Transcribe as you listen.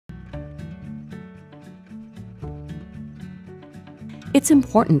It's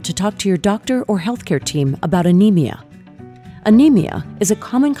important to talk to your doctor or healthcare team about anemia. Anemia is a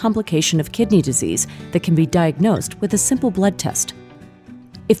common complication of kidney disease that can be diagnosed with a simple blood test.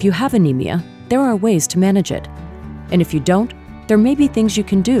 If you have anemia, there are ways to manage it. And if you don't, there may be things you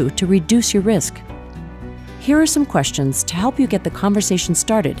can do to reduce your risk. Here are some questions to help you get the conversation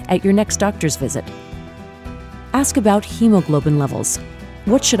started at your next doctor's visit. Ask about hemoglobin levels.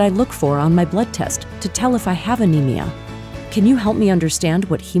 What should I look for on my blood test to tell if I have anemia? Can you help me understand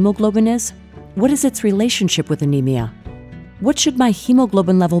what hemoglobin is? What is its relationship with anemia? What should my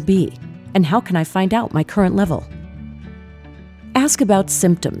hemoglobin level be? And how can I find out my current level? Ask about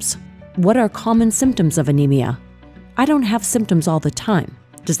symptoms. What are common symptoms of anemia? I don't have symptoms all the time.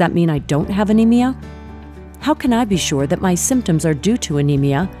 Does that mean I don't have anemia? How can I be sure that my symptoms are due to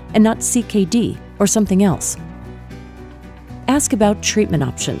anemia and not CKD or something else? Ask about treatment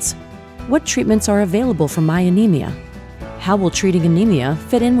options. What treatments are available for my anemia? How will treating anemia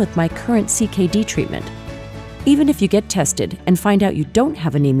fit in with my current CKD treatment? Even if you get tested and find out you don't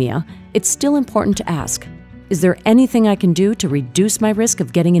have anemia, it's still important to ask, is there anything I can do to reduce my risk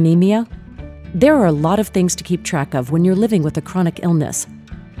of getting anemia? There are a lot of things to keep track of when you're living with a chronic illness.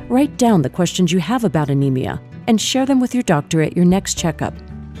 Write down the questions you have about anemia and share them with your doctor at your next checkup.